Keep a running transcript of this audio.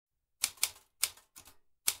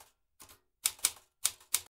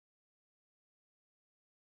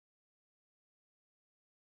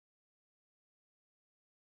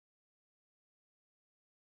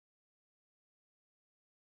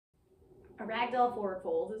A ragdoll forward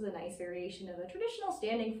fold is a nice variation of a traditional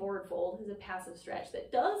standing forward fold. It's a passive stretch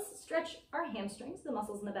that does stretch our hamstrings, the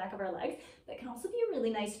muscles in the back of our legs, but can also be a really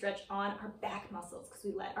nice stretch on our back muscles because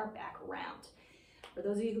we let our back round. For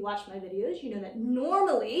those of you who watch my videos, you know that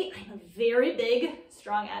normally I'm a very big,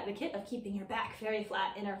 strong advocate of keeping your back very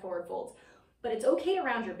flat in our forward folds. But it's okay to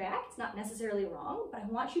round your back, it's not necessarily wrong, but I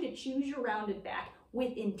want you to choose your rounded back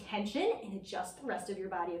with intention and adjust the rest of your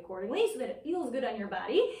body accordingly so that it feels good on your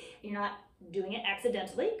body. You're not doing it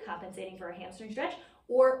accidentally, compensating for a hamstring stretch,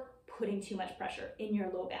 or putting too much pressure in your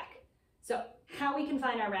low back. So how we can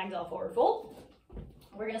find our ragdoll forward fold,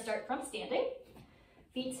 we're gonna start from standing,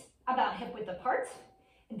 feet about hip width apart.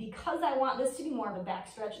 And because I want this to be more of a back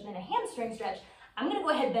stretch than a hamstring stretch, I'm gonna go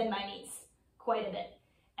ahead and bend my knees quite a bit.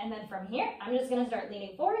 And then from here, I'm just gonna start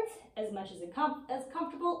leaning forwards as much as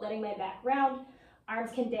comfortable, letting my back round.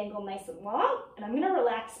 Arms can dangle nice and long, and I'm gonna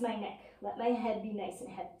relax my neck. Let my head be nice and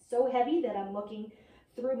heavy. So heavy that I'm looking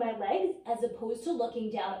through my legs as opposed to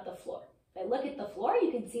looking down at the floor. If I look at the floor,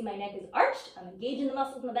 you can see my neck is arched. I'm engaging the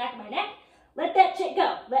muscles in the back of my neck. Let that shit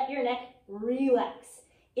go. Let your neck relax.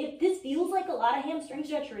 If this feels like a lot of hamstring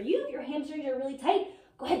stretch for you, if your hamstrings are really tight,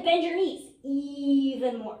 go ahead and bend your knees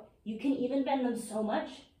even more. You can even bend them so much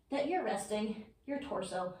that you're resting your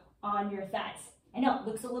torso on your thighs. I know it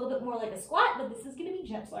looks a little bit more like a squat, but this is going to be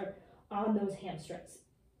gentler on those hamstrings.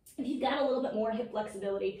 If you've got a little bit more hip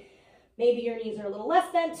flexibility, maybe your knees are a little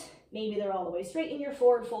less bent, maybe they're all the way straight in your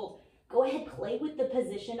forward fold, go ahead, play with the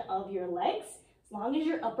position of your legs. As long as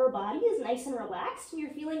your upper body is nice and relaxed and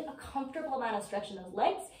you're feeling a comfortable amount of stretch in those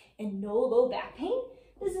legs and no low back pain,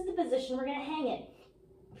 this is the position we're going to hang in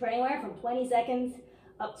for anywhere from 20 seconds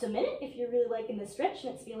up to a minute. If you're really liking this stretch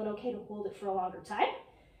and it's feeling okay to hold it for a longer time,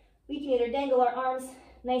 we can either dangle our arms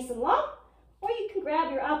nice and long, or you can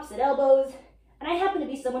grab your opposite elbows. And I happen to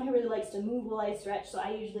be someone who really likes to move while I stretch, so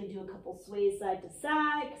I usually do a couple sways side to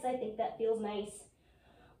side because I think that feels nice.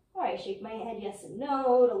 Or I shake my head yes and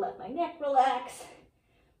no to let my neck relax.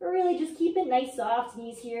 But really just keeping nice soft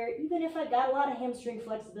knees here, even if I've got a lot of hamstring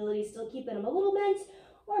flexibility, still keeping them a little bent,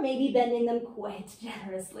 or maybe bending them quite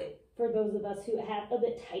generously for those of us who have a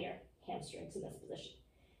bit tighter hamstrings in this position.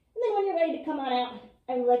 And then when you're ready to come on out,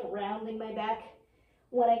 I'm like rounding my back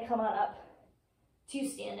when I come on up to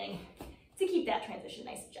standing to keep that transition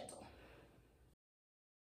nice and gentle.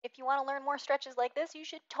 If you want to learn more stretches like this, you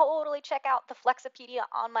should totally check out the Flexopedia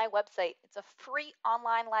on my website. It's a free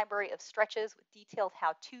online library of stretches with detailed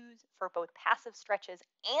how-tos for both passive stretches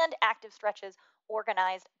and active stretches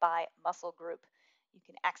organized by muscle group. You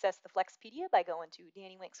can access the Flexopedia by going to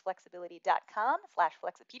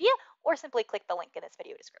dannywinksflexibility.com/Flexopedia or simply click the link in this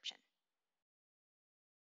video description.